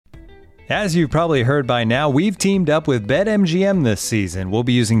As you've probably heard by now, we've teamed up with BetMGM this season. We'll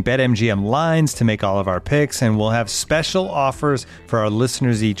be using BetMGM lines to make all of our picks, and we'll have special offers for our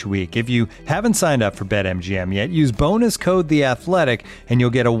listeners each week. If you haven't signed up for BetMGM yet, use bonus code The Athletic, and you'll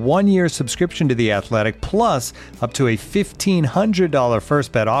get a 1-year subscription to The Athletic, plus up to a $1,500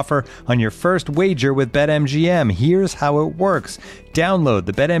 first bet offer on your first wager with BetMGM. Here's how it works. Download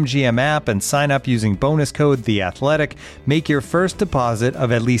the BetMGM app and sign up using bonus code The Athletic. Make your first deposit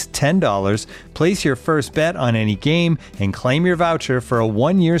of at least $10. Place your first bet on any game and claim your voucher for a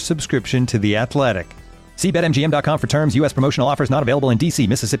 1-year subscription to The Athletic. See BetMGM.com for terms. U.S. promotional offers not available in D.C.,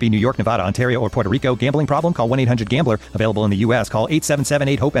 Mississippi, New York, Nevada, Ontario, or Puerto Rico. Gambling problem? Call 1-800-GAMBLER. Available in the U.S. Call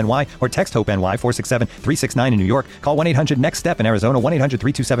 877-8-HOPE-NY or text HOPE-NY 467-369 in New York. Call 1-800-NEXT-STEP in Arizona.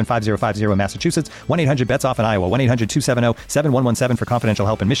 1-800-327-5050 in Massachusetts. 1-800-BETS-OFF in Iowa. 1-800-270-7117 for confidential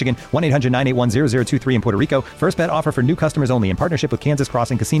help in Michigan. 1-800-981-0023 in Puerto Rico. First bet offer for new customers only in partnership with Kansas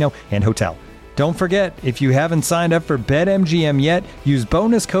Crossing Casino and Hotel. Don't forget, if you haven't signed up for BetMGM yet, use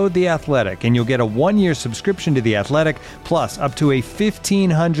bonus code The Athletic, and you'll get a 1-year subscription to The Athletic, plus up to a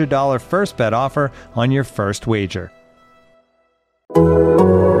 $1,500 first bet offer on your first wager.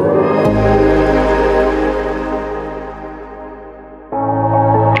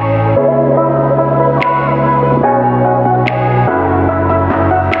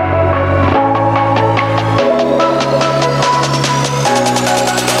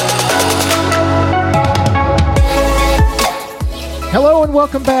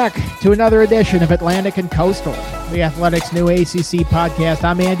 Welcome back to another edition of Atlantic and Coastal, the Athletics' new ACC podcast.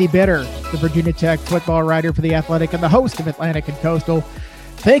 I'm Andy Bitter, the Virginia Tech football writer for The Athletic and the host of Atlantic and Coastal.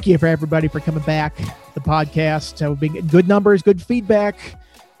 Thank you for everybody for coming back. The podcast, we've been getting good numbers, good feedback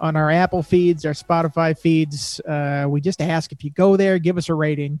on our Apple feeds, our Spotify feeds. We just ask if you go there, give us a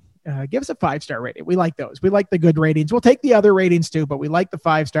rating. Give us a 5-star rating. We like those. We like the good ratings. We'll take the other ratings too, but we like the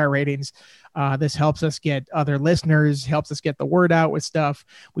 5-star ratings. This helps us get other listeners, helps us get the word out with stuff.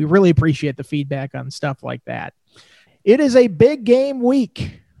 We really appreciate the feedback on stuff like that. It is a big game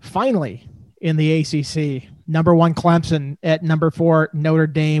week, finally, in the ACC. Number 1, Clemson at number 4, Notre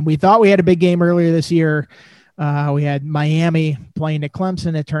Dame. We thought we had a big game earlier this year. We had Miami playing at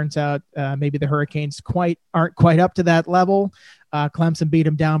Clemson. It turns out maybe the Hurricanes aren't quite up to that level. Clemson beat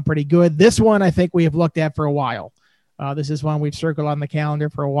them down pretty good. This one I think we have looked at for a while. This is one we've circled on the calendar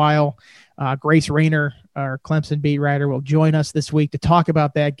for a while. Grace Rayner, our Clemson beat writer, will join us this week to talk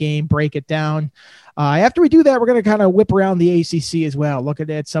about that game, break it down. After we do that, we're going to kind of whip around the ACC as well, look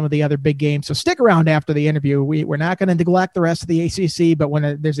at some of the other big games. So stick around after the interview. We're not going to neglect the rest of the ACC, but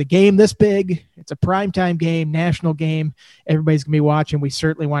when there's a game this big, it's a primetime game, national game, everybody's going to be watching. We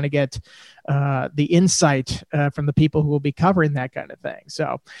certainly want to get the insight from the people who will be covering that kind of thing.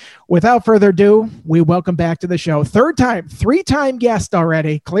 So without further ado, we welcome back to the show. 3-time guest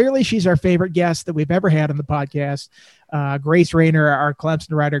already. Clearly she's our favorite guest that we've ever had on the podcast. Grace Rayner, our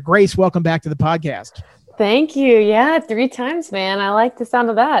Clemson writer. Grace, welcome back to the podcast. Thank you. Yeah, 3 times, man. I like the sound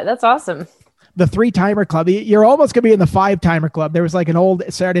of that. That's awesome. The 3-timer club. You're almost going to be in the 5-timer club. There was like an old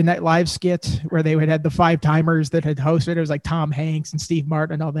Saturday Night Live skit where they would have the 5-timers that had hosted. It was like Tom Hanks and Steve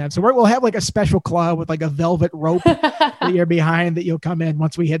Martin and all that. So we'll have like a special club with like a velvet rope that you're behind that you'll come in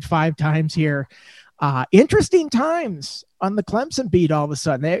once we hit 5 times here. Interesting times on the Clemson beat all of a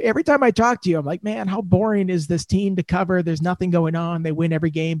sudden. Every time I talk to you, I'm like, man, how boring is this team to cover? There's nothing going on. They win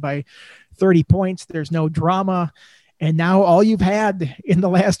every game by 30 points. There's no drama. And now all you've had in the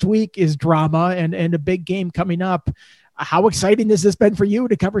last week is drama and a big game coming up. How exciting has this been for you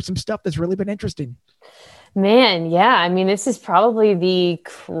to cover some stuff that's really been interesting? Man, yeah. I mean, this is probably the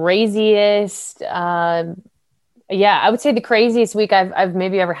craziest I would say the craziest week I've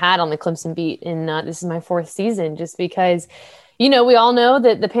maybe ever had on the Clemson beat. And this is my 4th season, just because, we all know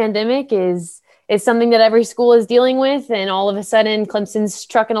that the pandemic is something that every school is dealing with. And all of a sudden Clemson's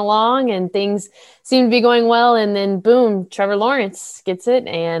trucking along and things seem to be going well. And then boom, Trevor Lawrence gets it.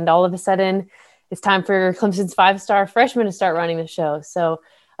 And all of a sudden it's time for Clemson's 5-star freshman to start running the show. So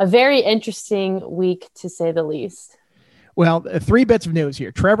a very interesting week, to say the least. Well, 3 bits of news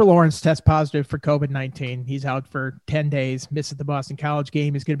here. Trevor Lawrence tests positive for COVID-19. He's out for 10 days, missed the Boston College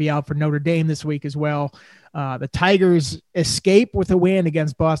game. He's going to be out for Notre Dame this week as well. The Tigers escape with a win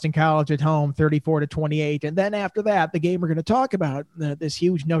against Boston College at home, 34-28. And then after that, the game we're going to talk about, this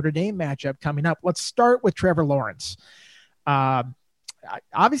huge Notre Dame matchup coming up. Let's start with Trevor Lawrence.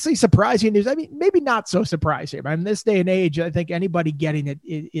 Obviously surprising news. I mean, maybe not so surprising. In this day and age, I think anybody getting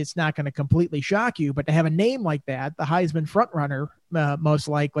it's not going to completely shock you, but to have a name like that, the Heisman frontrunner, most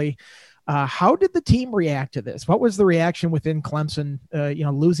likely, how did the team react to this? What was the reaction within Clemson,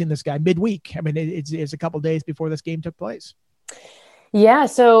 losing this guy midweek? I mean, it's a couple of days before this game took place. Yeah,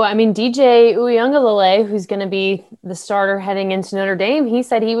 so I mean, DJ Uyunglele, who's going to be the starter heading into Notre Dame, he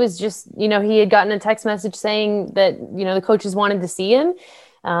said he was just, he had gotten a text message saying that, the coaches wanted to see him.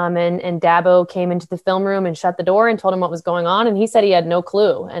 And Dabo came into the film room and shut the door and told him what was going on. And he said he had no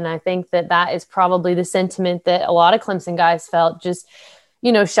clue. And I think that is probably the sentiment that a lot of Clemson guys felt, just,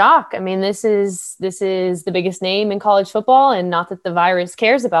 shock. I mean, this is the biggest name in college football, and not that the virus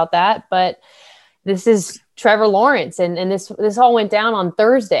cares about that, but this is Trevor Lawrence. And this all went down on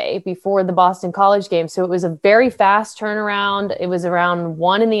Thursday before the Boston College game. So it was a very fast turnaround. It was around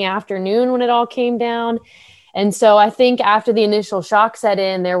 1 p.m. when it all came down. And so I think after the initial shock set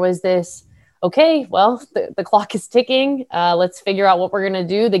in, there was this, okay, well, the clock is ticking. Let's figure out what we're going to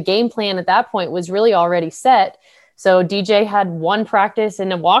do. The game plan at that point was really already set. So DJ had one practice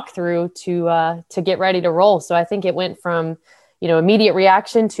and a walkthrough to get ready to roll. So I think it went from, immediate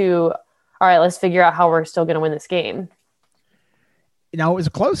reaction to, all right, let's figure out how we're still going to win this game. It was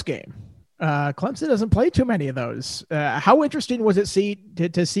a close game. Clemson doesn't play too many of those. How interesting was it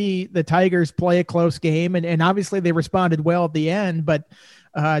to see the Tigers play a close game? And obviously they responded well at the end, but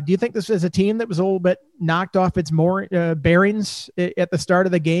do you think this is a team that was a little bit knocked off its more bearings at the start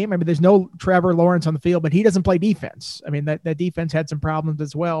of the game? I mean, there's no Trevor Lawrence on the field, but he doesn't play defense. I mean, that defense had some problems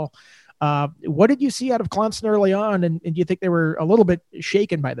as well. What did you see out of Clemson early on? And do you think they were a little bit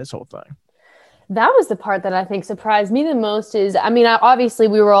shaken by this whole thing? That was the part that I think surprised me the most is, obviously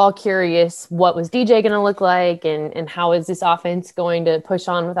we were all curious, what was DJ going to look like and how is this offense going to push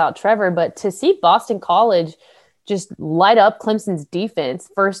on without Trevor? But to see Boston College just light up Clemson's defense,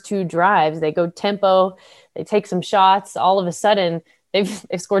 first 2 drives, they go tempo, they take some shots. All of a sudden they've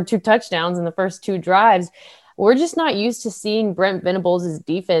scored 2 touchdowns in the first 2 drives. We're just not used to seeing Brent Venables'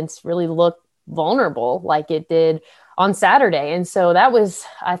 defense really look vulnerable like it did on Saturday. And so that was,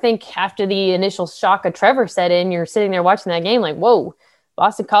 I think, after the initial shock of Trevor set in, you're sitting there watching that game like, whoa,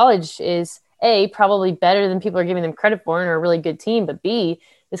 Boston College is A, probably better than people are giving them credit for and are a really good team, but B,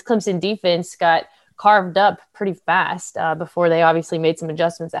 this Clemson defense got carved up pretty fast before they obviously made some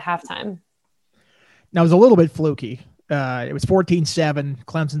adjustments at halftime. Now it was a little bit fluky. It was 14-7.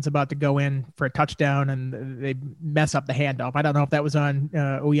 Clemson's about to go in for a touchdown, and they mess up the handoff. I don't know if that was on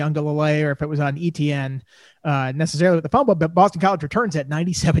Uyunglele or if it was on ETN necessarily with the fumble, but Boston College returns at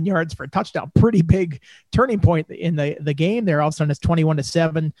 97 yards for a touchdown. Pretty big turning point in the game there. All of a sudden, it's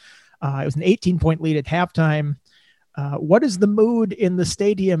 21-7. It was an 18-point lead at halftime. What is the mood in the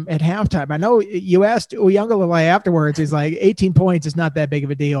stadium at halftime? I know you asked Uyunglele afterwards. He's like, 18 points is not that big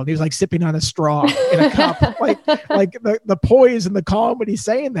of a deal. And he was like sipping on a straw in a cup, like the poise and the calm when he's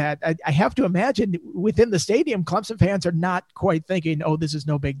saying that. I have to imagine within the stadium, Clemson fans are not quite thinking, oh, this is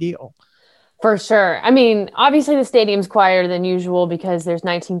no big deal. For sure. I mean, obviously the stadium's quieter than usual because there's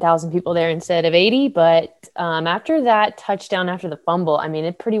 19,000 people there instead of 80. But after that touchdown, after the fumble, I mean,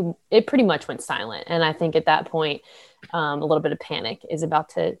 it pretty much went silent. And I think at that point, a little bit of panic is about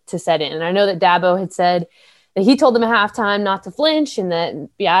to set in. And I know that Dabo had said that he told them at halftime not to flinch, and that,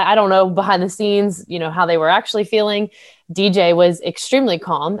 I don't know behind the scenes, how they were actually feeling. DJ was extremely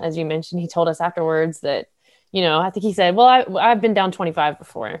calm, as you mentioned. He told us afterwards that, I think he said, well, I've been down 25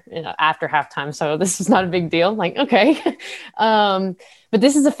 before after halftime, so this is not a big deal. Like, okay. But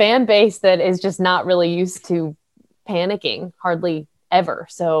this is a fan base that is just not really used to panicking hardly ever.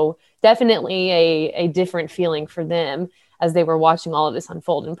 So definitely a different feeling for them as they were watching all of this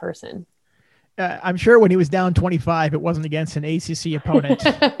unfold in person. I'm sure when he was down 25, it wasn't against an ACC opponent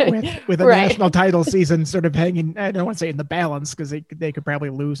with a right. national title season sort of hanging, I don't want to say in the balance, because they could probably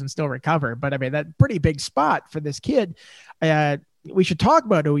lose and still recover. But I mean, that pretty big spot for this kid. We should talk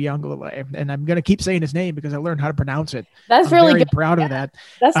about Uyunglele, and I'm going to keep saying his name because I learned how to pronounce it. That's I'm really very good. proud of that.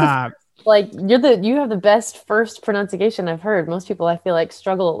 That's you have the best first pronunciation I've heard. Most people, I feel like,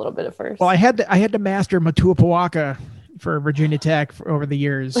 struggle a little bit at first. Well, I had to master Matuapuaka for Virginia Tech over the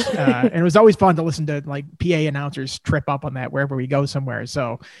years. And it was always fun to listen to like PA announcers trip up on that wherever we go somewhere.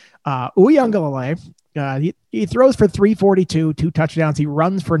 So Uyunglele, he throws for 342, 2 touchdowns. He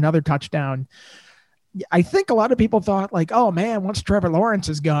runs for another touchdown. I think a lot of people thought like, oh man, once Trevor Lawrence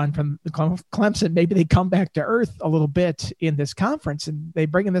is gone from Clemson, maybe they come back to earth a little bit in this conference, and they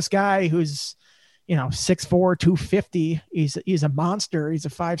bring in this guy who's, 6'4", 250. He's a monster. He's a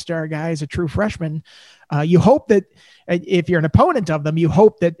 5-star guy. He's a true freshman. You hope that if you're an opponent of them, you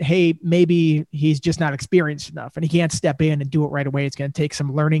hope that, hey, maybe he's just not experienced enough and he can't step in and do it right away. It's going to take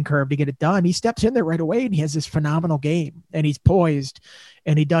some learning curve to get it done. He steps in there right away and he has this phenomenal game, and he's poised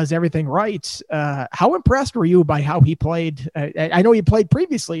and he does everything right. How impressed were you by how he played? I know he played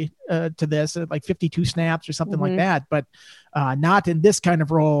previously to this, like 52 snaps or something like that, but not in this kind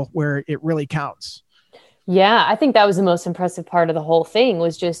of role where it really counts. Yeah, I think that was the most impressive part of the whole thing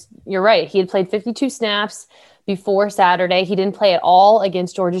was just, you're right. He had played 52 snaps before Saturday. He didn't play at all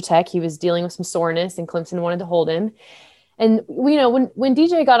against Georgia Tech. He was dealing with some soreness and Clemson wanted to hold him. And, when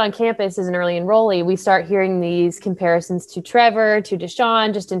DJ got on campus as an early enrollee, we start hearing these comparisons to Trevor, to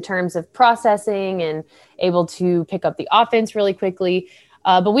Deshaun, just in terms of processing and able to pick up the offense really quickly.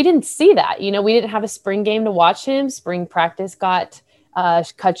 But we didn't see that. We didn't have a spring game to watch him. Spring practice got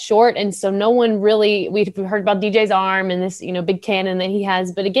cut short. And so no one really, we've heard about DJ's arm and this, big cannon that he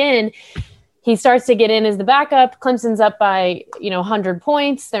has. But again, he starts to get in as the backup. Clemson's up by, 100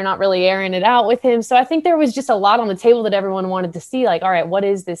 points. They're not really airing it out with him. So I think there was just a lot on the table that everyone wanted to see, like, all right, what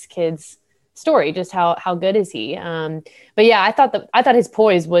is this kid's story? Just how good is he? But yeah, I thought his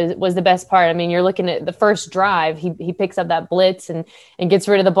poise was the best part. I mean, you're looking at the first drive, he picks up that blitz and gets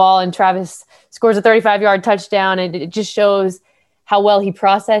rid of the ball, and Travis scores a 35-yard touchdown. And it just shows how well he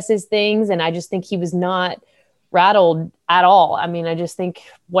processes things. And I just think he was not rattled at all. I mean, I just think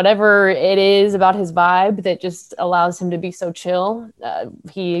whatever it is about his vibe that just allows him to be so chill,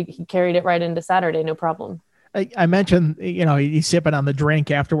 he carried it right into Saturday, no problem. I mentioned, he's sipping on the drink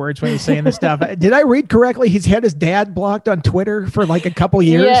afterwards when he's saying this stuff. Did I read correctly? He's had his dad blocked on Twitter for like a couple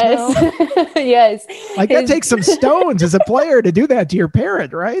years now? Yes. Like that takes some stones as a player to do that to your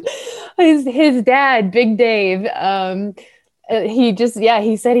parent, right? His dad, Big Dave, he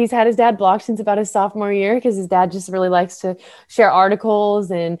said he's had his dad blocked since about his sophomore year because his dad just really likes to share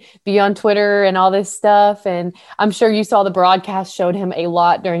articles and be on Twitter and all this stuff. And I'm sure you saw the broadcast showed him a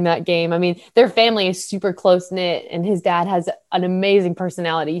lot during that game. I mean, their family is super close knit and his dad has an amazing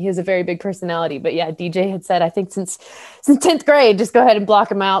personality. He has a very big personality. But yeah, DJ had said, I think since 10th grade, just go ahead and block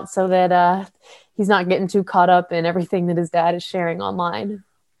him out so that he's not getting too caught up in everything that his dad is sharing online.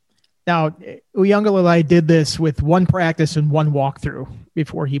 Now, Uiagalelei did this with one practice and one walkthrough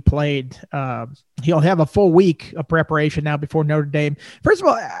before he played. He'll have a full week of preparation now before Notre Dame. First of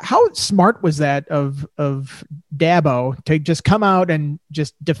all, how smart was that of Dabo to just come out and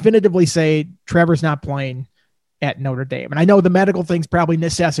just definitively say Trevor's not playing at Notre Dame? And I know the medical things probably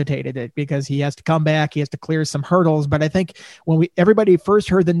necessitated it because he has to come back. He has to clear some hurdles. But I think when everybody first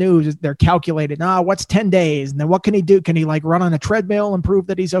heard the news, they're calculating, what's 10 days? And then what can he do? Can he run on a treadmill and prove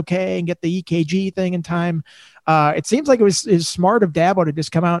that he's okay and get the EKG thing in time? It seems like it was smart of Dabo to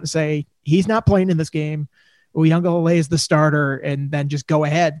just come out and say, he's not playing in this game. Uiagalelei is the starter, and then just go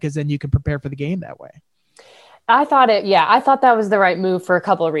ahead because then you can prepare for the game that way. I thought that was the right move for a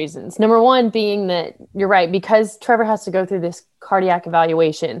couple of reasons. Number one being that you're right, because Trevor has to go through this cardiac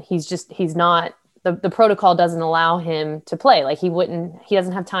evaluation. He's not, the protocol doesn't allow him to play. Like he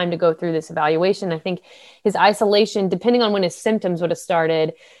doesn't have time to go through this evaluation. I think his isolation, depending on when his symptoms would have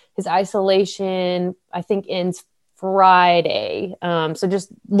started, his isolation, I think ends Friday. So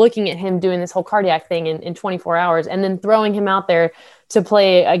just looking at him doing this whole cardiac thing in 24 hours and then throwing him out there to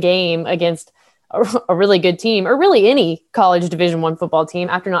play a game against a really good team, or really any college Division I football team,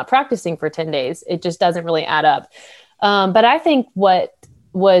 after not practicing for 10 days, it just doesn't really add up. But I think what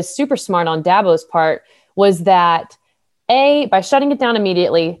was super smart on Dabo's part was that by shutting it down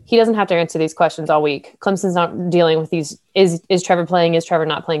immediately, he doesn't have to answer these questions all week. Clemson's not dealing with these, is Trevor playing? Is Trevor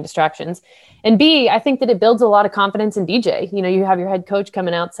not playing distractions? And B, I think that it builds a lot of confidence in DJ. You have your head coach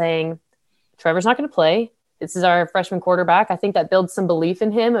coming out saying, Trevor's not going to play. This is our freshman quarterback. I think that builds some belief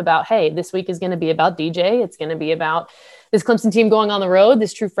in him about, hey, this week is going to be about DJ. It's going to be about this Clemson team going on the road,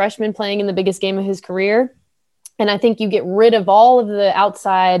 this true freshman playing in the biggest game of his career. And I think you get rid of all of the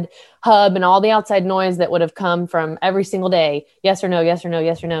outside hub and all the outside noise that would have come from every single day. Yes or no, yes or no,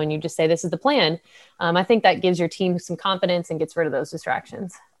 yes or no. And you just say, this is the plan. I think that gives your team some confidence and gets rid of those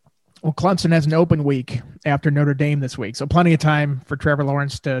distractions. Well, Clemson has an open week after Notre Dame this week, so plenty of time for Trevor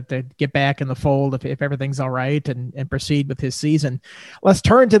Lawrence to get back in the fold if everything's all right and proceed with his season. Let's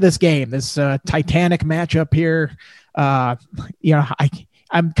turn to this game, this titanic matchup here.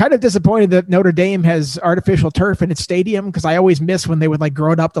 I'm kind of disappointed that Notre Dame has artificial turf in its stadium because I always miss when they would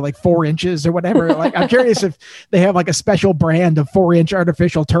grow it up to 4 inches or whatever. I'm curious if they have a special brand of 4-inch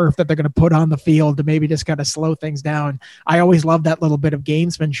artificial turf that they're going to put on the field to maybe just kind of slow things down. I always love that little bit of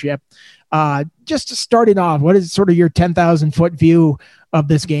gamesmanship. Just starting off, what is sort of your 10,000 foot view of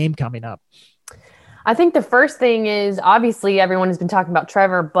this game coming up? I think the first thing is, obviously everyone has been talking about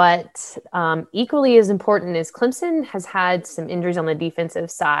Trevor, but equally as important is Clemson has had some injuries on the defensive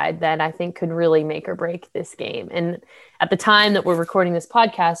side that I think could really make or break this game. And at the time that we're recording this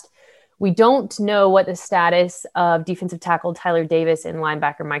podcast, we don't know what the status of defensive tackle Tyler Davis and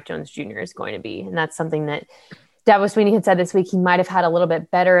linebacker Mike Jones Jr. is going to be. And that's something that Dabo Swinney had said this week he might have had a little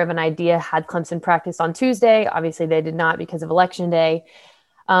bit better of an idea had Clemson practiced on Tuesday. Obviously they did not because of Election Day.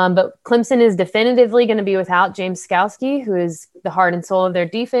 But Clemson is definitively going to be without James Skalski, who is the heart and soul of their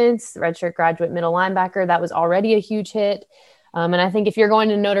defense, redshirt graduate middle linebacker. That was already a huge hit. And I think if you're going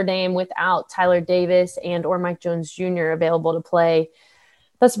to Notre Dame without Tyler Davis and or Mike Jones Jr. available to play,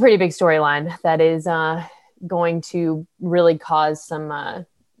 that's a pretty big storyline that is going to really cause some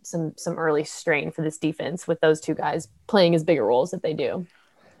early strain for this defense with those two guys playing as bigger roles that they do.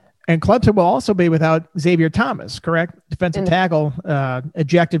 And Clemson will also be without Xavier Thomas, correct? Defensive tackle,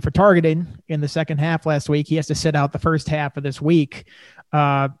 ejected for targeting in the second half last week. He has to sit out the first half of this week.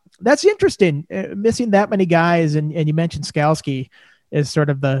 That's interesting, missing that many guys. And you mentioned Skalski is sort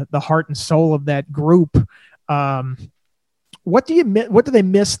of the heart and soul of that group. What do they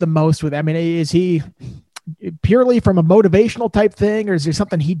miss the most with? I mean, is he purely from a motivational type thing, or is there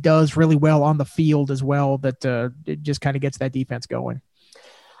something he does really well on the field as well that it just kind of gets that defense going?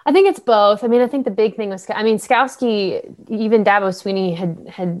 I think it's both. I mean, I think the big thing was, Skalski, even Dabo Swinney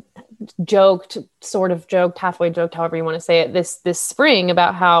had halfway joked, however you want to say it, this spring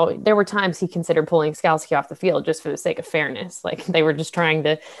about how there were times he considered pulling Skalski off the field just for the sake of fairness. Like they were just trying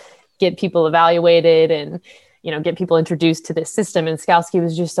to get people evaluated and, get people introduced to this system. And Skalski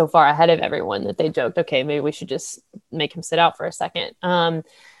was just so far ahead of everyone that they joked, okay, maybe we should just make him sit out for a second.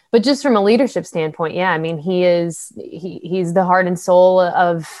 But just from a leadership standpoint, yeah, I mean, he's the heart and soul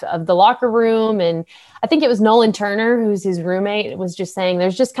of the locker room. And I think it was Nolan Turner, who's his roommate, was just saying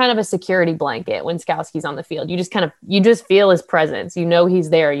there's just kind of a security blanket when Skalski's on the field. You just feel his presence. He's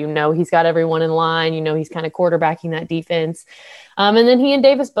there. He's got everyone in line. He's kind of quarterbacking that defense. And then he and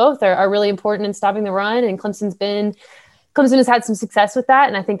Davis both are really important in stopping the run. And Clemson has had some success with that.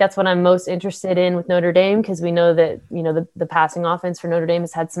 And I think that's what I'm most interested in with Notre Dame, because we know that, the passing offense for Notre Dame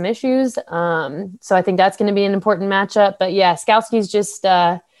has had some issues. So I think that's going to be an important matchup. But yeah, Skalski's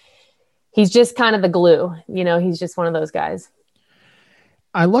he's just kind of the glue. He's just one of those guys.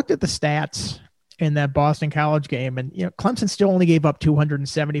 I looked at the stats in that Boston College game, and, Clemson still only gave up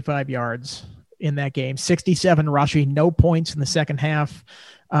 275 yards in that game, 67 rushing, no points in the second half.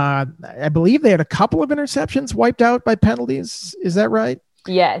 I believe they had a couple of interceptions wiped out by penalties. Is that right?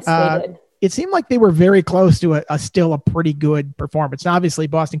 Yes, they did. It seemed like they were very close to still a pretty good performance. And obviously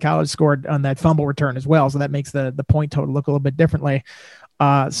Boston College scored on that fumble return as well. So that makes the point total look a little bit differently.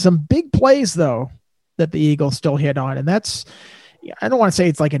 Some big plays though, that the Eagles still hit on. And that's, I don't want to say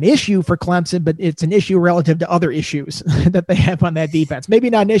it's like an issue for Clemson, but it's an issue relative to other issues that they have on that defense. Maybe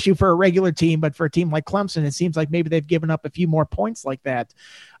not an issue for a regular team, but for a team like Clemson, it seems like maybe they've given up a few more points like that.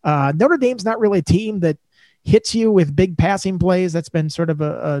 Notre Dame's not really a team that hits you with big passing plays. That's been sort of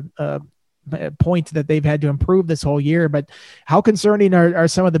a point that they've had to improve this whole year. But how concerning are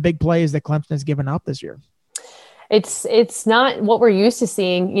some of the big plays that Clemson has given up this year? It's not what we're used to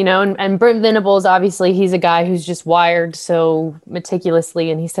seeing, and Brent Venables, obviously he's a guy who's just wired so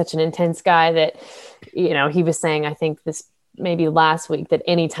meticulously, and he's such an intense guy that, he was saying, I think this maybe last week, that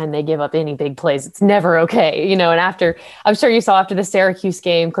anytime they give up any big plays, it's never okay, and I'm sure you saw after the Syracuse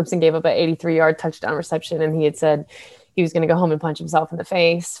game, Clemson gave up an 83-yard touchdown reception, and he had said he was going to go home and punch himself in the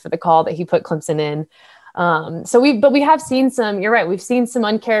face for the call that he put Clemson in. But we have seen some, you're right. We've seen some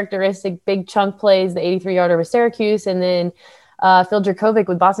uncharacteristic big chunk plays, the 83-yarder with Syracuse, and then Phil Jurkovec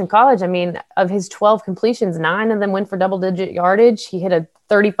with Boston College. I mean, of his 12 completions, 9 of them went for double-digit yardage. He hit a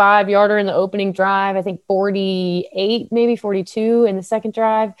 35-yarder in the opening drive, I think 48, maybe 42 in the second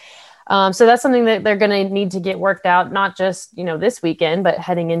drive. So that's something that they're going to need to get worked out, not just, this weekend, but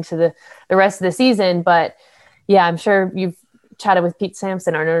heading into the rest of the season. But yeah, I'm sure you've chatted with Pete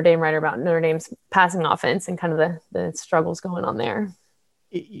Sampson, our Notre Dame writer, about Notre Dame's passing offense and kind of the struggles going on there.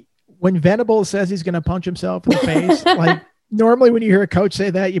 When Venables says he's going to punch himself in the face, like normally when you hear a coach say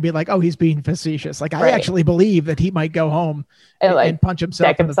that, you'd be like, oh, he's being facetious. Like, right. I actually believe that he might go home and punch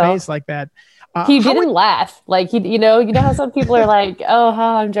himself in the face like that. He didn't laugh. Like, you know how some people are like, oh,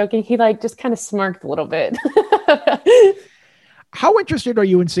 I'm joking. He just kind of smirked a little bit. How interested are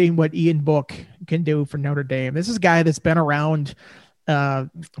you in seeing what Ian Book can do for Notre Dame? This is a guy that's been around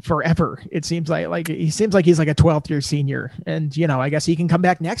forever. It seems like he's like a 12th year senior, and I guess he can come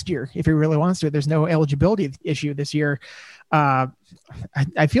back next year if he really wants to. There's no eligibility issue this year.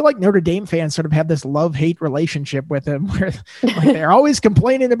 I feel like Notre Dame fans sort of have this love-hate relationship with him, where they're always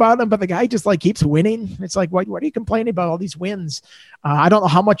complaining about him, but the guy just keeps winning. It's like, what are you complaining about all these wins? I don't know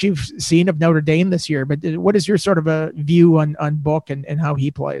how much you've seen of Notre Dame this year, but what is your sort of a view on Book and how he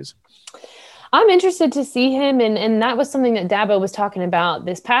plays? I'm interested to see him. And that was something that Dabo was talking about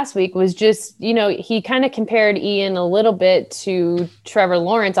this past week, was just, he kind of compared Ian a little bit to Trevor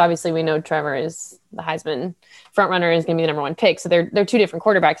Lawrence. Obviously, we know Trevor is the Heisman front runner, is going to be the number one pick. So they're two different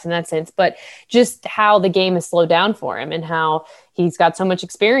quarterbacks in that sense, but just how the game has slowed down for him and how he's got so much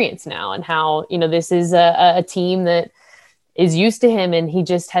experience now, and how, this is a team that is used to him, and he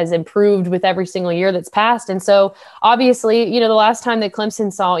just has improved with every single year that's passed. And so obviously, the last time that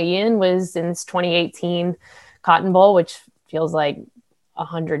Clemson saw Ian was in this 2018 Cotton Bowl, which feels like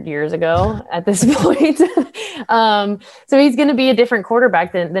 100 years ago at this point. So he's going to be a different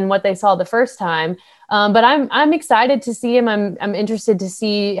quarterback than what they saw the first time. But I'm excited to see him. I'm interested to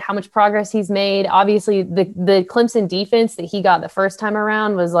see how much progress he's made. Obviously, the Clemson defense that he got the first time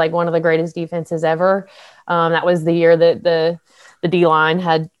around was like one of the greatest defenses ever. That was the year that the D-line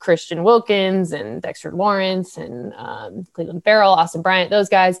had Christian Wilkins and Dexter Lawrence and Cleveland Farrell, Austin Bryant, those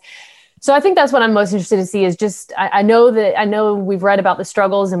guys. So I think that's what I'm most interested to see is just, I know we've read about the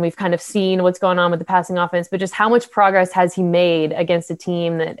struggles and we've kind of seen what's going on with the passing offense, but just how much progress has he made against a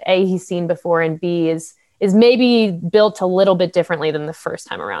team that A, he's seen before, and B, is maybe built a little bit differently than the first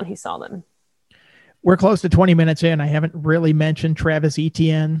time around he saw them. We're close to 20 minutes in. I haven't really mentioned Travis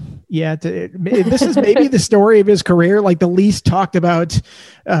Etienne yet. This is maybe the story of his career, like the least talked about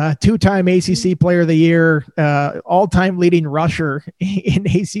two-time ACC Player of the Year, all-time leading rusher in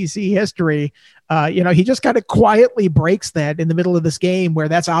ACC history. He just kind of quietly breaks that in the middle of this game where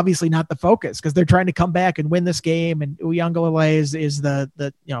that's obviously not the focus because they're trying to come back and win this game. And Uiagalelei is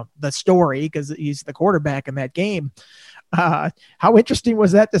the story because he's the quarterback in that game. How interesting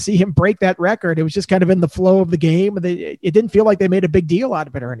was that to see him break that record? It was just kind of in the flow of the game. It didn't feel like they made a big deal out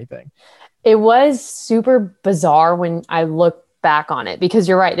of it or anything. It was super bizarre when I look back on it, because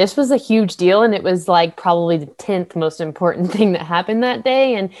you're right. This was a huge deal. And it was like probably the 10th most important thing that happened that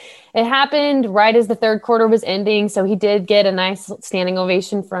day. And it happened right as the third quarter was ending. So he did get a nice standing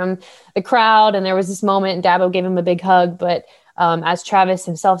ovation from the crowd. And there was this moment and Dabo gave him a big hug, but as Travis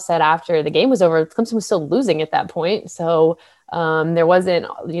himself said after the game was over, Clemson was still losing at that point. So there wasn't,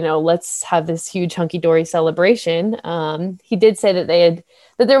 let's have this huge hunky-dory celebration. He did say that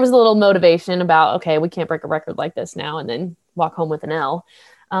that there was a little motivation about, okay, we can't break a record like this now and then walk home with an L.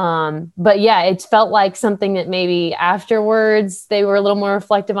 But yeah, it felt like something that maybe afterwards they were a little more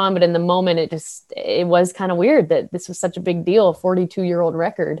reflective on, but in the moment it was kind of weird that this was such a big deal, a 42-year-old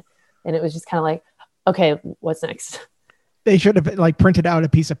record. And it was just kind of like, okay, what's next? They should have printed out a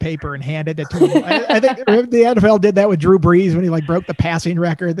piece of paper and handed it to him. I think the NFL did that with Drew Brees when he broke the passing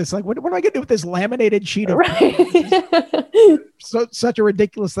record. This what am I going to do with this laminated sheet of paper? Such a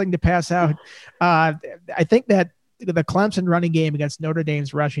ridiculous thing to pass out. I think that the Clemson running game against Notre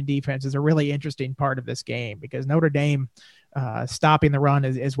Dame's rushing defense is a really interesting part of this game because Notre Dame stopping the run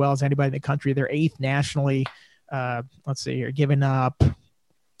as well as anybody in the country. They're 8th nationally. Let's see here, giving up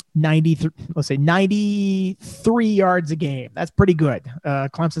 93 yards a game. That's pretty good.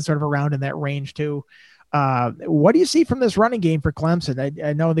 Clemson's sort of around in that range too. What do you see from this running game for Clemson?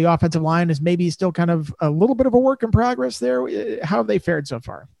 I know the offensive line is maybe still kind of a little bit of a work in progress there. How have they fared so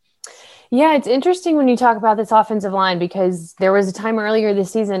far? Yeah, it's interesting when you talk about this offensive line because there was a time earlier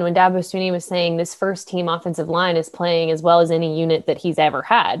this season when Dabo Swinney was saying this first team offensive line is playing as well as any unit that he's ever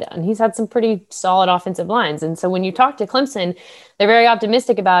had. And he's had some pretty solid offensive lines. And so when you talk to Clemson, they're very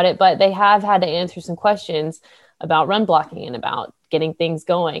optimistic about it, but they have had to answer some questions about run blocking and about getting things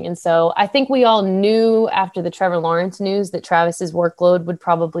going. And so I think we all knew after the Trevor Lawrence news that Travis's workload would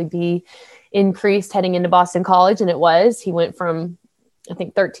probably be increased heading into Boston College. And it was. He went from I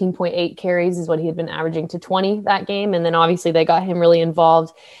think 13.8 carries is what he had been averaging to 20 that game. And then obviously they got him really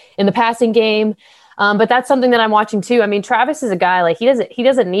involved in the passing game. But that's something that I'm watching too. I mean, Travis is a guy he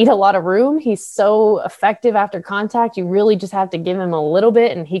doesn't need a lot of room. He's so effective after contact. You really just have to give him a little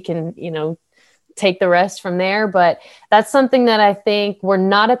bit and he can, take the rest from there. But that's something that I think we're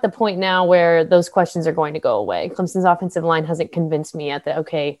not at the point now where those questions are going to go away. Clemson's offensive line hasn't convinced me yet that,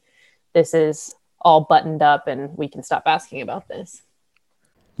 okay, this is all buttoned up and we can stop asking about this.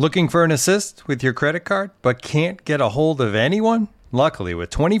 Looking for an assist with your credit card, but can't get a hold of anyone? Luckily,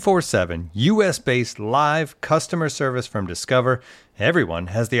 with 24/7 U.S.-based live customer service from Discover, everyone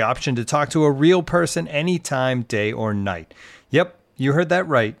has the option to talk to a real person anytime, day or night. Yep, you heard that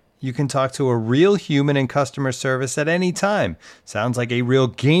right. You can talk to a real human in customer service at any time. Sounds like a real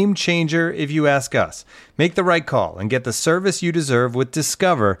game changer if you ask us. Make the right call and get the service you deserve with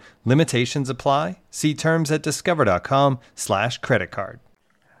Discover. Limitations apply. See terms at discover.com/creditcard.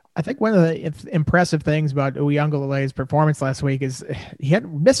 I think one of the impressive things about Uiagalelei's performance last week is he had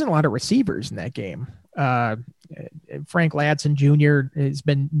missing a lot of receivers in that game. Frank Ladson Jr. has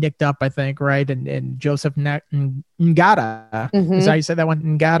been nicked up, I think, right? And Joseph Ngata. Mm-hmm. Is that how you said that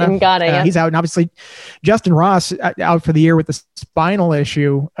one? Ngata, yeah. He's out. And obviously Justin Ross out for the year with the spinal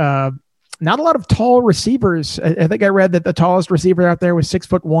issue. not a lot of tall receivers. I think I read that the tallest receiver out there was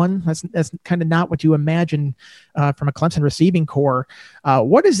 6'1". That's kind of not what you imagine from a Clemson receiving core.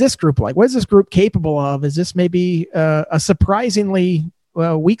 What is this group like? What is this group capable of? Is this maybe a surprisingly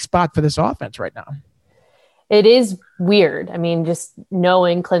weak spot for this offense right now? It is weird. I mean, just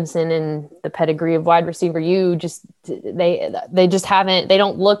knowing Clemson and the pedigree of wide receiver, they just haven't, they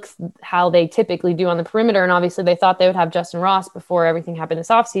don't look how they typically do on the perimeter. And obviously they thought they would have Justin Ross before everything happened this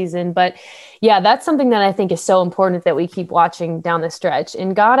offseason. But yeah, that's something that I think is so important that we keep watching down the stretch.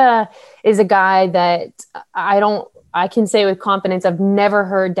 Ngata is a guy that I can say with confidence, I've never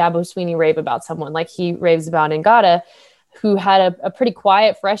heard Dabo Swinney rave about someone like he raves about Ngata, who had a pretty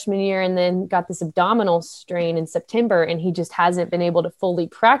quiet freshman year and then got this abdominal strain in September, and he just hasn't been able to fully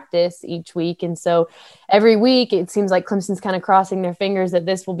practice each week. And so every week it seems like Clemson's kind of crossing their fingers that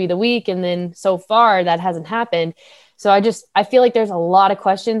this will be the week. And then so far that hasn't happened. So I feel like there's a lot of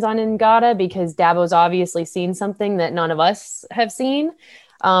questions on Ngata because Dabo's obviously seen something that none of us have seen.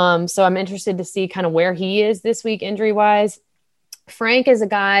 So I'm interested to see kind of where he is this week injury wise. Frank is a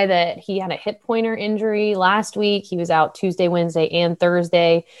guy that he had a hip pointer injury last week. He was out Tuesday, Wednesday, and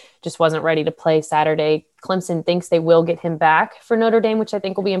Thursday. Just wasn't ready to play Saturday. Clemson thinks they will get him back for Notre Dame, which I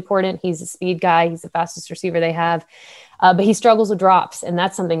think will be important. He's a speed guy. He's the fastest receiver they have. But he struggles with drops, and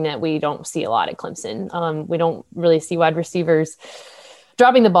that's something that we don't see a lot at Clemson. We don't really see wide receivers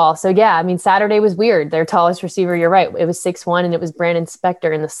dropping the ball. So, yeah, I mean, Saturday was weird. Their tallest receiver, you're right, it was 6'1", and it was Brandon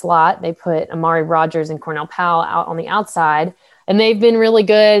Spector in the slot. They put Amari Rogers and Cornell Powell out on the outside. And they've been really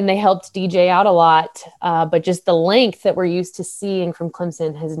good, and they helped DJ out a lot. But just the length that we're used to seeing from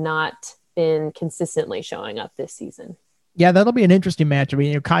Clemson has not been consistently showing up this season. Yeah, that'll be an interesting match. I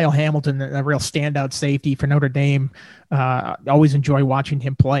mean, Kyle Hamilton, a real standout safety for Notre Dame. Always enjoy watching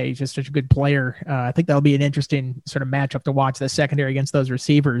him play. He's just such a good player. I think that'll be an interesting sort of matchup to watch, the secondary against those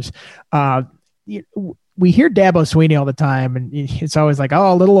receivers. We hear Dabo Swinney all the time, and it's always like,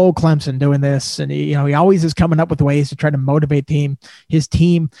 oh, little old Clemson doing this. And, he always is coming up with ways to try to motivate his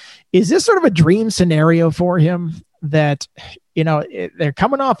team. Is this sort of a dream scenario for him that, they're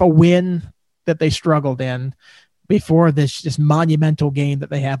coming off a win that they struggled in before this monumental game that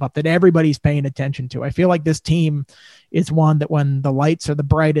they have up that everybody's paying attention to? I feel like this team is one that when the lights are the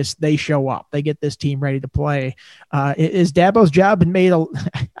brightest, they show up. They get this team ready to play. Is Dabo's job been made, I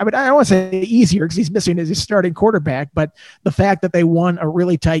don't want to say easier because he's missing his starting quarterback, but the fact that they won a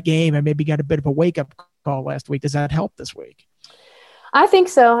really tight game and maybe got a bit of a wake-up call last week, does that help this week? I think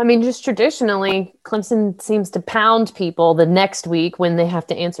so. I mean, just traditionally, Clemson seems to pound people the next week when they have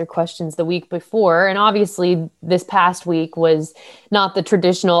to answer questions the week before. And obviously, this past week was not the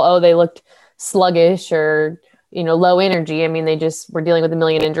traditional, they looked sluggish or, low energy. I mean, they just were dealing with a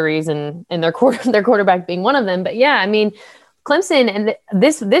million injuries and their quarterback being one of them. But yeah, I mean, Clemson, and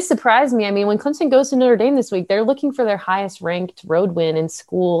this surprised me. I mean, when Clemson goes to Notre Dame this week, they're looking for their highest ranked road win in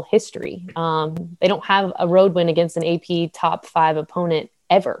school history. They don't have a road win against an AP top 5 opponent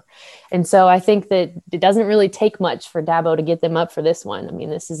ever. And so I think that it doesn't really take much for Dabo to get them up for this one. I mean,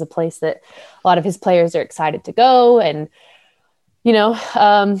 this is a place that a lot of his players are excited to go. And,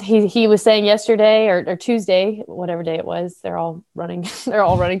 he was saying yesterday or Tuesday, whatever day it was, they're all running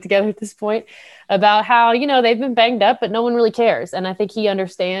together at this point, about how, they've been banged up, but no one really cares. And I think he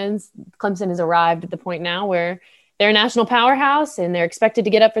understands Clemson has arrived at the point now where they're a national powerhouse and they're expected to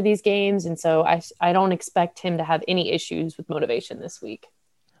get up for these games. And so I don't expect him to have any issues with motivation this week.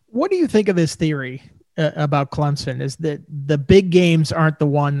 What do you think of this theory about Clemson? Is that the big games aren't the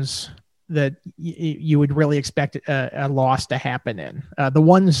ones that you would really expect a loss to happen in. The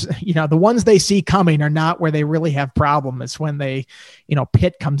ones they see coming are not where they really have problems. It's when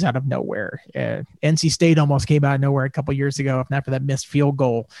Pitt comes out of nowhere. NC State almost came out of nowhere a couple years ago, if not for that missed field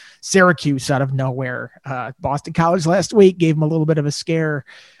goal. Syracuse out of nowhere. Boston College last week gave them a little bit of a scare.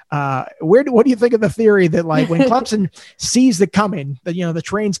 What do you think of the theory that when Clemson sees the coming, the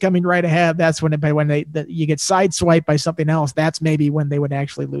train's coming right ahead, that's when you get sideswiped by something else, that's maybe when they would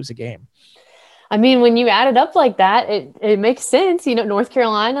actually lose a game? I mean, when you add it up like that, it makes sense. North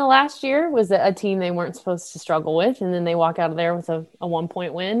Carolina last year was a team they weren't supposed to struggle with, and then they walk out of there with a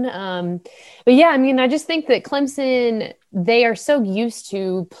 1-point win. But yeah, I mean, I just think that Clemson, they are so used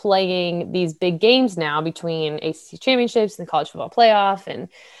to playing these big games now between ACC championships and the college football playoff. And,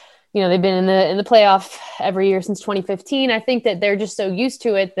 they've been in the playoff every year since 2015. I think that they're just so used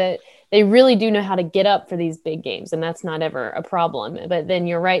to it that they really do know how to get up for these big games, and that's not ever a problem. But then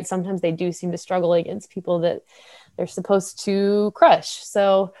you're right. Sometimes they do seem to struggle against people that they're supposed to crush.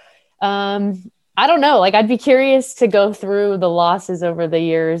 So I don't know. I'd be curious to go through the losses over the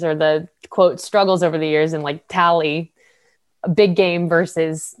years or the quote struggles over the years and tally a big game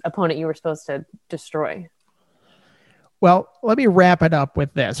versus opponent you were supposed to destroy. Well, let me wrap it up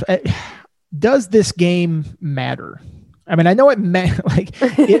with this. Does this game matter? I mean, I know it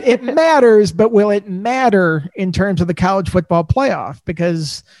matters, but will it matter in terms of the college football playoff?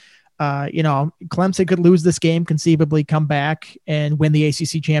 Because, Clemson could lose this game, conceivably come back and win the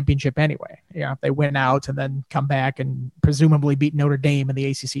ACC championship anyway. If they win out and then come back and presumably beat Notre Dame in the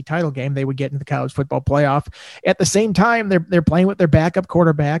ACC title game, they would get into the college football playoff. At the same time, they're playing with their backup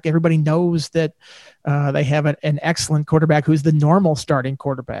quarterback. Everybody knows that they have an excellent quarterback who's the normal starting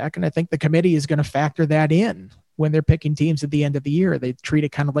quarterback. And I think the committee is going to factor that in when they're picking teams at the end of the year. They treat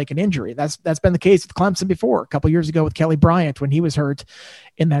it kind of like an injury. That's been the case with Clemson before, a couple of years ago with Kelly Bryant when he was hurt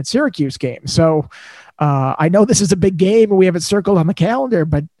in that Syracuse game. So I know this is a big game and we have it circled on the calendar,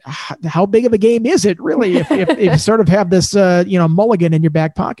 but how big of a game is it really if you sort of have this mulligan in your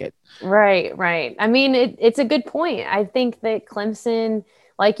back pocket? Right. I mean, it's a good point. I think that Clemson,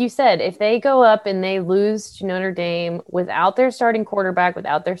 like you said, if they go up and they lose to Notre Dame without their starting quarterback,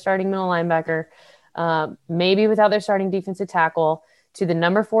 without their starting middle linebacker, maybe without their starting defensive tackle, to the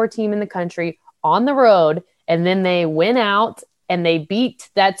number 4 team in the country on the road, and then they win out and they beat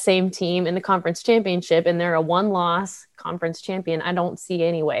that same team in the conference championship and they're a 1-loss conference champion, I don't see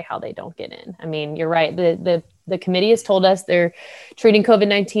any way how they don't get in. I mean, you're right. The committee has told us they're treating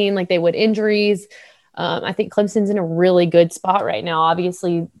COVID-19 like they would injuries. I think Clemson's in a really good spot right now.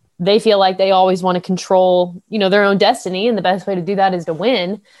 Obviously, they feel like they always want to control, their own destiny, and the best way to do that is to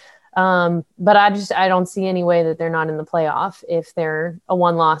win. But I don't see any way that they're not in the playoff if they're a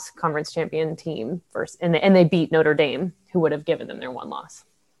 1-loss conference champion team first, and they beat Notre Dame, who would have given them their 1 loss.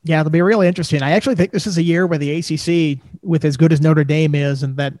 Yeah, it'll be really interesting. I actually think this is a year where the ACC, with as good as Notre Dame is,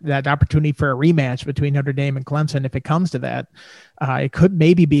 and that opportunity for a rematch between Notre Dame and Clemson, if it comes to that, it could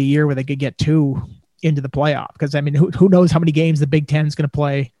maybe be a year where they could get 2 into the playoff. Because, I mean, who knows how many games the Big Ten is going to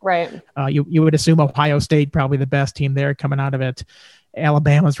play. Right. You would assume Ohio State, probably the best team there coming out of it.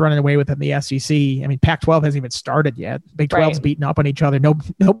 Alabama's running away with it in the SEC. I mean, Pac-12 hasn't even started yet. Big 12's beating up on each other.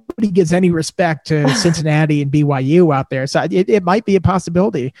 Nobody gives any respect to Cincinnati and BYU out there. So it might be a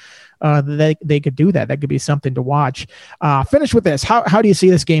possibility that they could do that. That could be something to watch. Finish with this. How do you see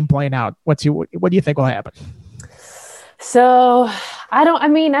this game playing out? What do you think will happen? So I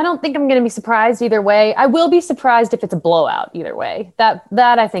don't think I'm going to be surprised either way. I will be surprised if it's a blowout either way. That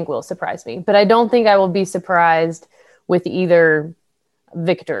I think will surprise me, but I don't think I will be surprised with either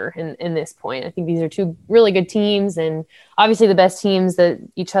victor in this point. I think these are 2 really good teams, and obviously the best teams that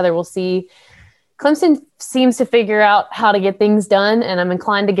each other will see. Clemson seems to figure out how to get things done, and I'm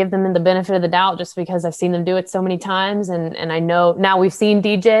inclined to give them the benefit of the doubt just because I've seen them do it so many times. And I know now we've seen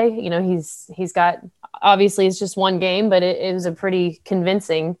DJ, he's got, obviously it's just 1 game, but it was a pretty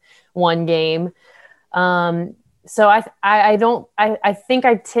convincing 1 game. So I think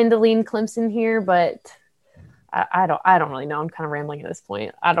I tend to lean Clemson here, but I don't really know. I'm kind of rambling at this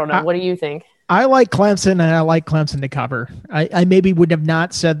point. I don't know. What do you think? I like Clemson, and I like Clemson to cover. I maybe would have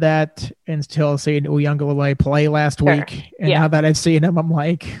not said that until seeing Uyunglele play last week. And now that I've seen him, I'm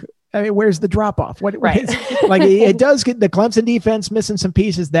like, I mean, where's the drop off? What is, like it does get the Clemson defense missing some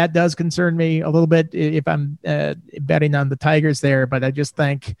pieces. That does concern me a little bit if I'm betting on the Tigers there. But I just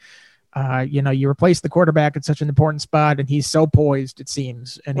think, you replace the quarterback at such an important spot, and he's so poised, it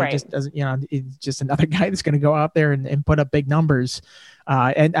seems, and he just doesn't, he's just another guy that's going to go out there and put up big numbers.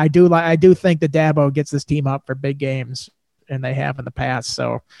 And I do think that Dabo gets this team up for big games, and they have in the past.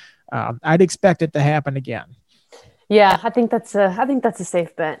 So I'd expect it to happen again. Yeah, I think that's a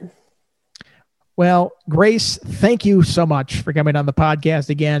safe bet. Well, Grace, thank you so much for coming on the podcast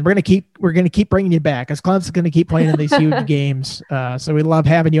again. We're gonna keep bringing you back because Clemson's gonna keep playing in these huge games. So we love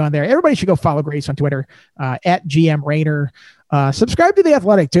having you on there. Everybody should go follow Grace on Twitter at GM Rainer. Subscribe to The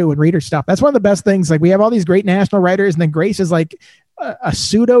Athletic too and read her stuff. That's one of the best things. Like, we have all these great national writers, and then Grace is like a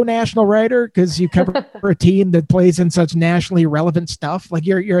pseudo national writer because you cover a team that plays in such nationally relevant stuff. Like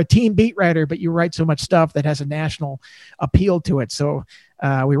you're a team beat writer, but you write so much stuff that has a national appeal to it. So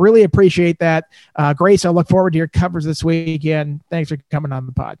we really appreciate that. Grace, I look forward to your covers this weekend. Thanks for coming on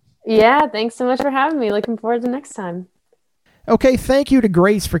the pod. Yeah, thanks so much for having me. Looking forward to next time. Okay, thank you to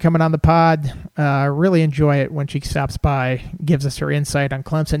Grace for coming on the pod. Really enjoy it when she stops by, gives us her insight on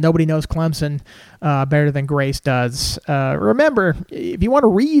Clemson. Nobody knows Clemson better than Grace does. Remember, if you want to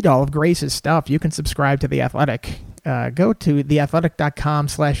read all of Grace's stuff, you can subscribe to The Athletic. Go to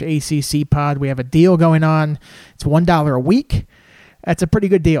theathletic.com/ACC pod. We have a deal going on. It's $1 a week. That's a pretty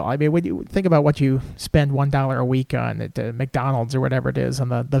good deal. I mean, when you think about what you spend $1 a week on at McDonald's or whatever it is on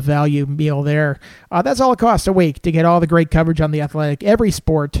the value meal there, that's all it costs a week to get all the great coverage on The Athletic, every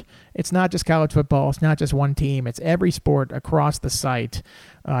sport, It's not just college football. It's not just one team. It's every sport across the site.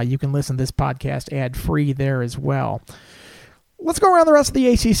 You can listen to this podcast ad-free there as well. Let's go around the rest of the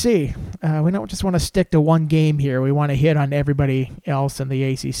ACC. We don't just want to stick to one game here. We want to hit on everybody else in the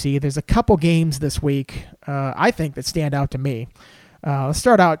ACC. There's a couple games this week, I think, that stand out to me. Let's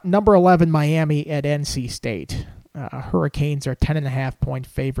start out number 11, Miami at NC State. Hurricanes are 10.5-point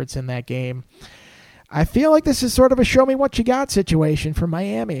favorites in that game. I feel like this is sort of a show-me-what-you-got situation for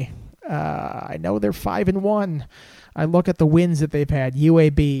Miami. I know they're 5-1. I look at the wins that they've had.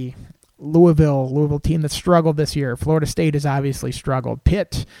 UAB, Louisville team that struggled this year. Florida State has obviously struggled.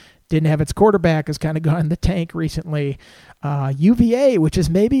 Pitt didn't have its quarterback, has kind of gone in the tank recently. UVA, which is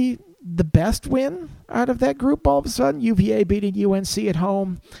maybe the best win out of that group all of a sudden. UVA beating UNC at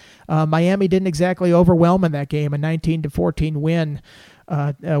home. Miami didn't exactly overwhelm in that game, a 19-14 win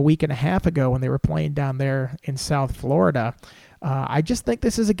a week and a half ago when they were playing down there in South Florida. I just think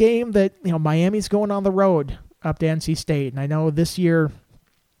this is a game that, Miami's going on the road up to NC State. And I know this year,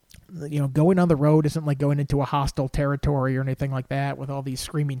 going on the road isn't like going into a hostile territory or anything like that with all these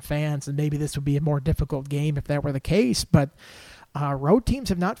screaming fans. And maybe this would be a more difficult game if that were the case. But road teams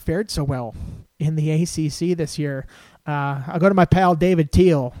have not fared so well in the ACC this year. I'll go to my pal David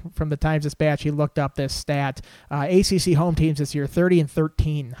Teal from the Times-Dispatch. He looked up this stat. ACC home teams this year,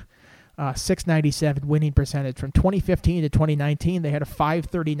 30-13, 697 winning percentage. From 2015 to 2019, they had a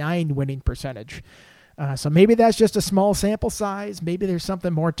 539 winning percentage. So maybe that's just a small sample size. Maybe there's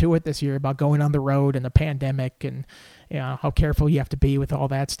something more to it this year about going on the road and the pandemic and how careful you have to be with all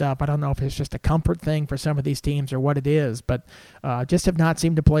that stuff. I don't know if it's just a comfort thing for some of these teams or what it is, but just have not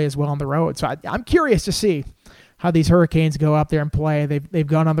seemed to play as well on the road. So I'm curious to see how these Hurricanes go up there and play. They've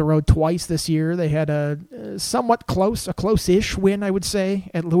gone on the road twice this year. They had a close-ish win, I would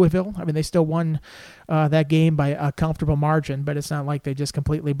say, at Louisville. I mean, they still won that game by a comfortable margin, but it's not like they just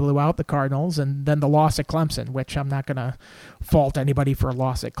completely blew out the Cardinals. And then the loss at Clemson, which I'm not going to fault anybody for a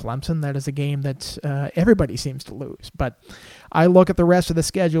loss at Clemson. That is a game that everybody seems to lose. But I look at the rest of the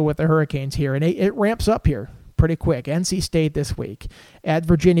schedule with the Hurricanes here, and it ramps up here pretty quick. NC State this week at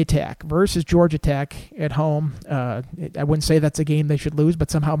Virginia Tech versus Georgia Tech at home. I wouldn't say that's a game they should lose, but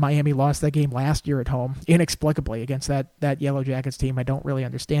somehow Miami lost that game last year at home inexplicably against that Yellow Jackets team. I don't really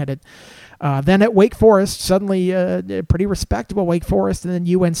understand it. Then at Wake Forest, suddenly pretty respectable Wake Forest, and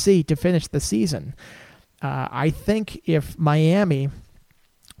then UNC to finish the season. I think if Miami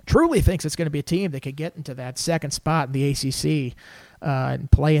truly thinks it's going to be a team that could get into that second spot in the ACC and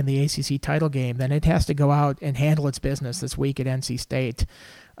play in the ACC title game, then it has to go out and handle its business this week at NC State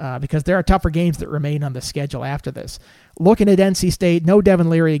because there are tougher games that remain on the schedule after this. Looking at NC State, no Devin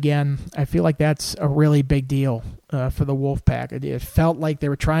Leary again. I feel like that's a really big deal for the Wolfpack. It felt like they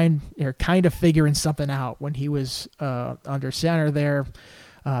were kind of figuring something out when he was under center there.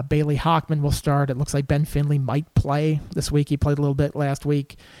 Bailey Hockman will start. It looks like Ben Finley might play this week. He played a little bit last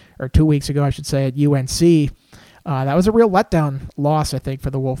week, or 2 weeks ago, I should say, at UNC. That was a real letdown loss, I think,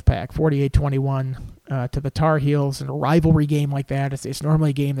 for the Wolfpack, 48-21 to the Tar Heels. And a rivalry game like that, it's normally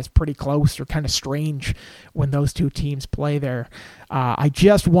a game that's pretty close or kind of strange when those two teams play there. I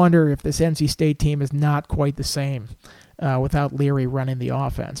just wonder if this NC State team is not quite the same without Leary running the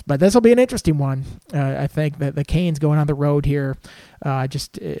offense. But this will be an interesting one. I think that the Canes going on the road here,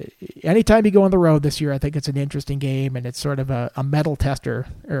 anytime you go on the road this year, I think it's an interesting game, and it's sort of a metal tester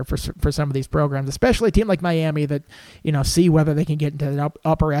for some of these programs, especially a team like Miami that, see whether they can get into the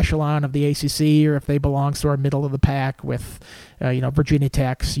upper echelon of the ACC or if they belong sort of middle of the pack with, Virginia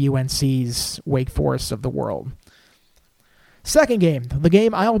Tech's, UNC's, Wake Forest of the world. Second game, the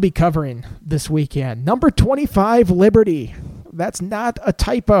game I'll be covering this weekend. Number 25, Liberty. That's not a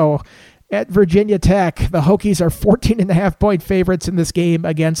typo. At Virginia Tech, the Hokies are 14.5-point favorites in this game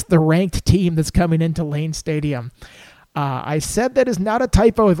against the ranked team that's coming into Lane Stadium. I said that is not a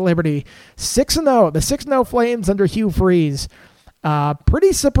typo with Liberty. 6-0. The 6-0 Flames under Hugh Freeze.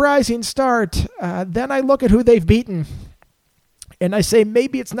 Pretty surprising start. Then I look at who they've beaten, and I say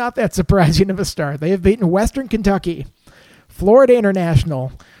maybe it's not that surprising of a start. They have beaten Western Kentucky, Florida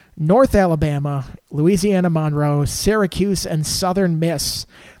International, North Alabama, Louisiana Monroe, Syracuse, and Southern Miss.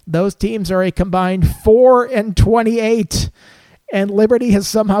 Those teams are a combined 4-28, and Liberty has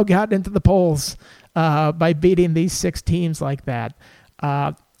somehow gotten into the polls by beating these six teams like that.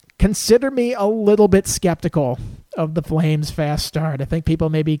 Consider me a little bit skeptical of the Flames' fast start. I think people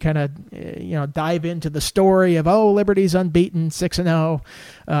maybe kind of dive into the story of, Liberty's unbeaten,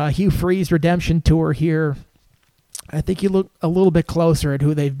 6-0, Hugh Freeze redemption tour here. I think you look a little bit closer at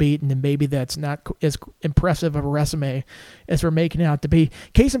who they've beaten, and maybe that's not as impressive of a resume as we're making it out to be.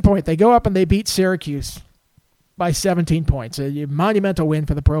 Case in point, they go up and they beat Syracuse by 17 points. A monumental win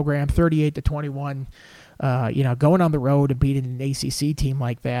for the program, 38-21. Going on the road and beating an ACC team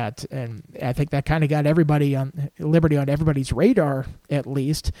like that. And I think that kind of got Liberty on everybody's radar, at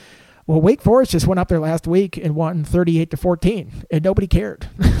least. Well, Wake Forest just went up there last week and won 38-14, and nobody cared.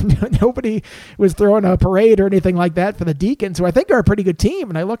 Nobody was throwing a parade or anything like that for the Deacons, who I think are a pretty good team.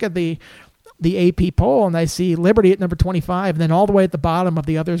 And I look at the AP poll, and I see Liberty at number 25, and then all the way at the bottom of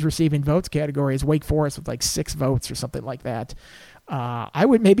the others receiving votes category is Wake Forest with like 6 votes or something like that. I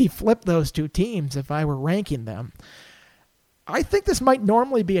would maybe flip those two teams if I were ranking them. I think this might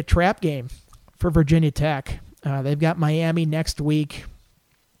normally be a trap game for Virginia Tech. They've got Miami next week.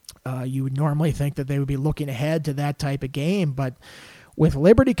 You would normally think that they would be looking ahead to that type of game, but with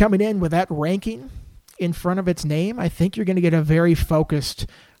Liberty coming in with that ranking in front of its name, I think you're going to get a very focused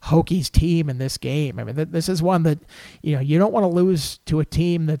Hokies team in this game. I mean, this is one that you don't want to lose to a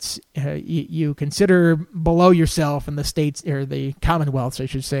team that's you consider below yourself in the states or the Commonwealths, I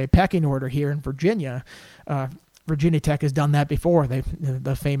should say, pecking order here in Virginia. Virginia Tech has done that before.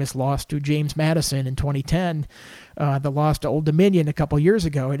 The famous loss to James Madison in 2010, the loss to Old Dominion a couple years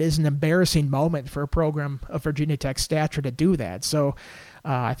ago. It is an embarrassing moment for a program of Virginia Tech's stature to do that. So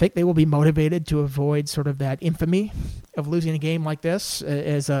I think they will be motivated to avoid sort of that infamy of losing a game like this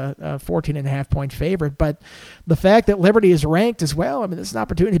as a 14.5-point favorite. But the fact that Liberty is ranked as well, I mean, this is an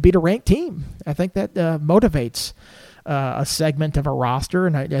opportunity to beat a ranked team. I think that motivates a segment of a roster,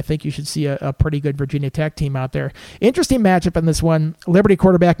 and I think you should see a pretty good Virginia Tech team out there. Interesting matchup in this one. Liberty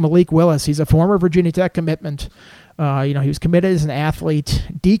quarterback Malik Willis. He's a former Virginia Tech commitment. He was committed as an athlete,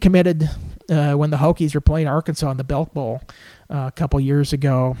 decommitted when the Hokies were playing Arkansas in the Belk Bowl a couple years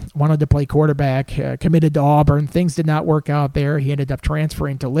ago. Wanted to play quarterback, committed to Auburn. Things did not work out there. He ended up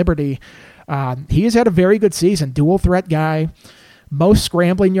transferring to Liberty. He has had a very good season, dual threat guy. Most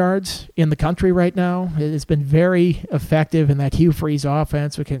scrambling yards in the country right now. It has been very effective in that Hugh Freeze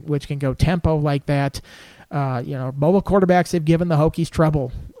offense, which can go tempo like that. Mobile quarterbacks have given the Hokies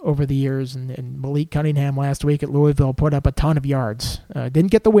trouble over the years, and Malik Cunningham last week at Louisville put up a ton of yards.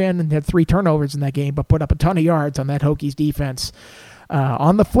 Didn't get the win and had 3 turnovers in that game, but put up a ton of yards on that Hokies defense.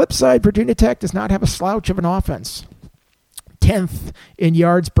 On the flip side, Virginia Tech does not have a slouch of an offense. 10th in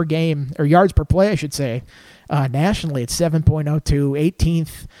yards per game, or yards per play, I should say. Nationally, it's 7.02,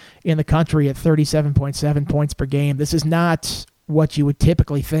 18th in the country at 37.7 points per game. This is not what you would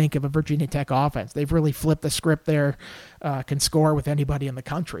typically think of a Virginia Tech offense. They've really flipped the script there, can score with anybody in the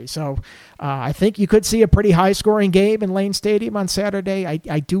country. So I think you could see a pretty high-scoring game in Lane Stadium on Saturday.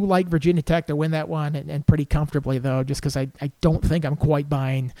 I do like Virginia Tech to win that one, and pretty comfortably, though, just because I don't think I'm quite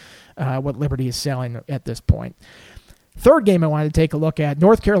buying what Liberty is selling at this point. Third game I wanted to take a look at,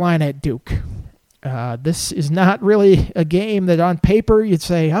 North Carolina at Duke. This is not really a game that on paper you'd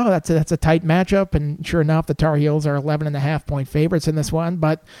say, oh, that's a tight matchup, and sure enough, the Tar Heels are 11.5-point favorites in this one,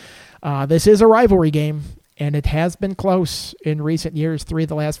 but this is a rivalry game, and it has been close in recent years. 3 of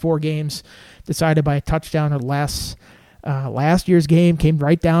the last 4 games decided by a touchdown or less. Last year's game came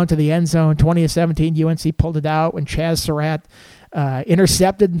right down to the end zone. 20-17, UNC pulled it out when Chaz Surratt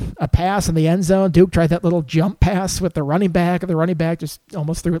intercepted a pass in the end zone. Duke tried that little jump pass with the running back, and the running back just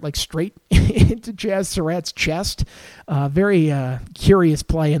almost threw it like straight into Chaz Surratt's chest. Very curious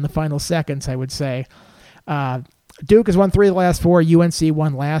play in the final seconds, I would say. Duke has won 3 of the last 4. UNC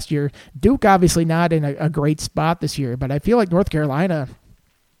won last year. Duke obviously not in a great spot this year, but I feel like North Carolina,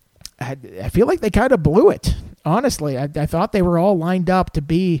 I feel like they kind of blew it, honestly. I thought they were all lined up to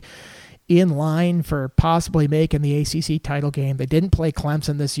be in line for possibly making the ACC title game. They didn't play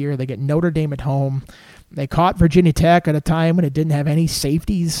Clemson this year. They get Notre Dame at home. They caught Virginia Tech at a time when it didn't have any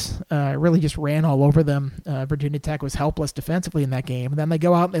safeties. Really just ran all over them. Virginia Tech was helpless defensively in that game. And then they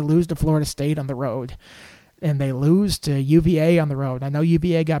go out and they lose to Florida State on the road. And they lose to UVA on the road. I know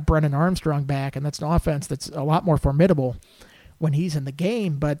UVA got Brennan Armstrong back, and that's an offense that's a lot more formidable when he's in the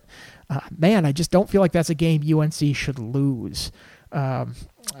game. But, man, I just don't feel like that's a game UNC should lose.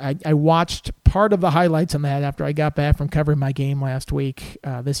 I watched part of the highlights on that after I got back from covering my game last week.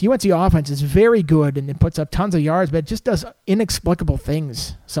 This UNC offense is very good, and it puts up tons of yards, but it just does inexplicable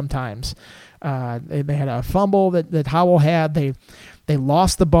things sometimes. They had a fumble that Howell had. They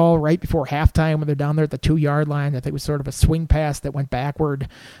lost the ball right before halftime when they're down there at the 2-yard line. I think it was sort of a swing pass that went backward,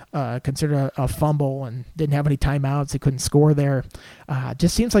 considered a fumble, and didn't have any timeouts. They couldn't score there.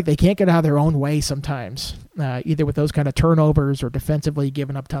 Just seems like they can't get out of their own way sometimes, either with those kind of turnovers or defensively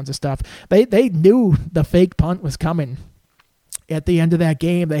giving up tons of stuff. They knew the fake punt was coming at the end of that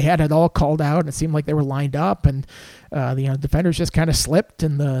game. They had it all called out, and it seemed like they were lined up, and defenders just kind of slipped,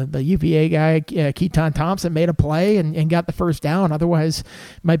 and the UVA guy, Keaton Thompson, made a play and got the first down. Otherwise,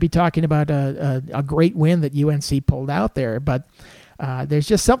 might be talking about a great win that UNC pulled out there. But there's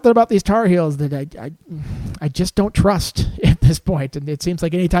just something about these Tar Heels that I just don't trust at this point. And it seems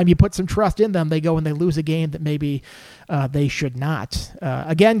like anytime you put some trust in them, they go and they lose a game that maybe they should not.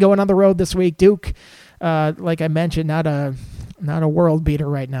 Again, going on the road this week, Duke, like I mentioned, not a world beater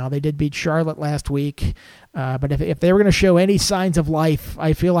right now. They did beat Charlotte last week. But if they were going to show any signs of life,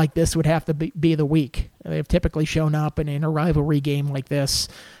 I feel like this would have to be the week. They've typically shown up in a rivalry game like this.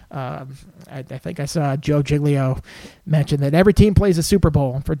 I think I saw Joe Giglio mention that every team plays a Super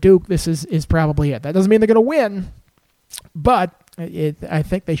Bowl. And for Duke, this is probably it. That doesn't mean they're going to win, but I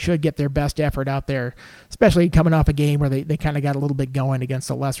think they should get their best effort out there, especially coming off a game where they kind of got a little bit going against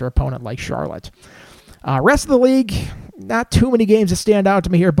a lesser opponent like Charlotte. Rest of the league, not too many games that stand out to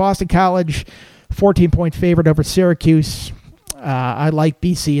me here. Boston College, 14-point favorite over Syracuse. I like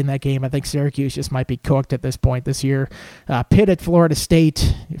BC in that game. I think Syracuse just might be cooked at this point this year. Pitt at Florida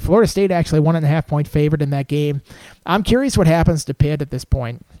State. Florida State actually 1.5-point favorite in that game. I'm curious what happens to Pitt at this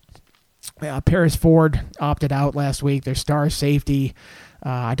point. Paris Ford opted out last week. Their star safety.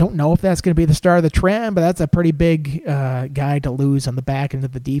 I don't know if that's going to be the start of the trend, but that's a pretty big guy to lose on the back end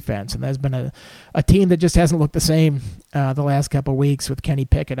of the defense. And there's been a team that just hasn't looked the same the last couple of weeks with Kenny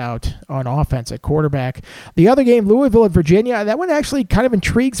Pickett out on offense at quarterback. The other game, Louisville at Virginia, that one actually kind of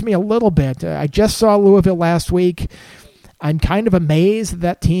intrigues me a little bit. I just saw Louisville last week. I'm kind of amazed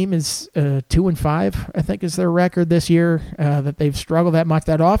that team is 2-5, I think is their record this year, that they've struggled that much.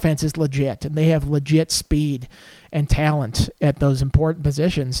 That offense is legit, and they have legit speed and talent at those important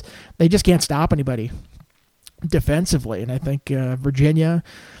positions. They just can't stop anybody defensively. And I think Virginia,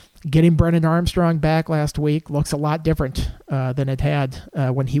 getting Brennan Armstrong back last week, looks a lot different than it had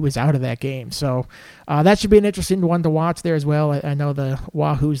when he was out of that game. So that should be an interesting one to watch there as well. I know the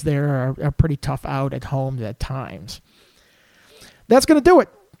Wahoos there are pretty tough out at home at times. That's going to do it.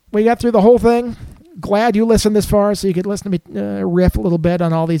 We got through the whole thing. Glad you listened this far so you could listen to me riff a little bit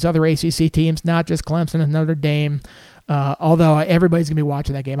on all these other ACC teams, not just Clemson and Notre Dame, although everybody's going to be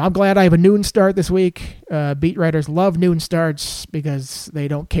watching that game. I'm glad I have a noon start this week. Beat writers love noon starts because they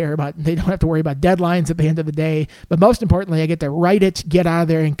don't have to worry about deadlines at the end of the day. But most importantly, I get to write it, get out of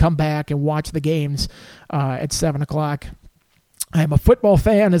there, and come back and watch the games at 7 o'clock. I'm a football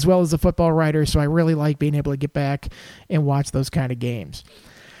fan as well as a football writer, so I really like being able to get back and watch those kind of games.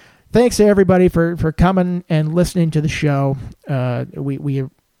 Thanks to everybody for coming and listening to the show. We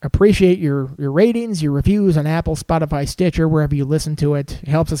appreciate your ratings, your reviews on Apple, Spotify, Stitcher, wherever you listen to it. It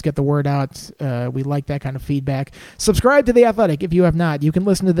helps us get the word out. We like that kind of feedback. Subscribe to The Athletic if you have not. You can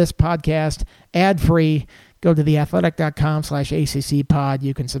listen to this podcast ad-free. Go to theathletic.com/ACCpod.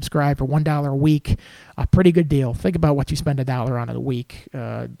 You can subscribe for $1 a week. A pretty good deal. Think about what you spend $1 on a week.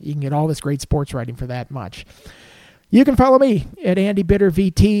 You can get all this great sports writing for that much. You can follow me at Andy Bitter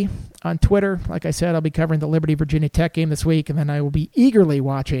VT on Twitter. Like I said, I'll be covering the Liberty Virginia Tech game this week, and then I will be eagerly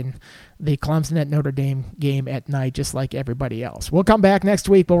watching the Clemson at Notre Dame game at night, just like everybody else. We'll come back next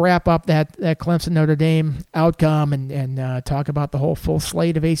week. We'll wrap up that Clemson Notre Dame outcome and talk about the whole full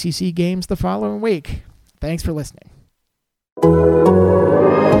slate of ACC games the following week. Thanks for listening.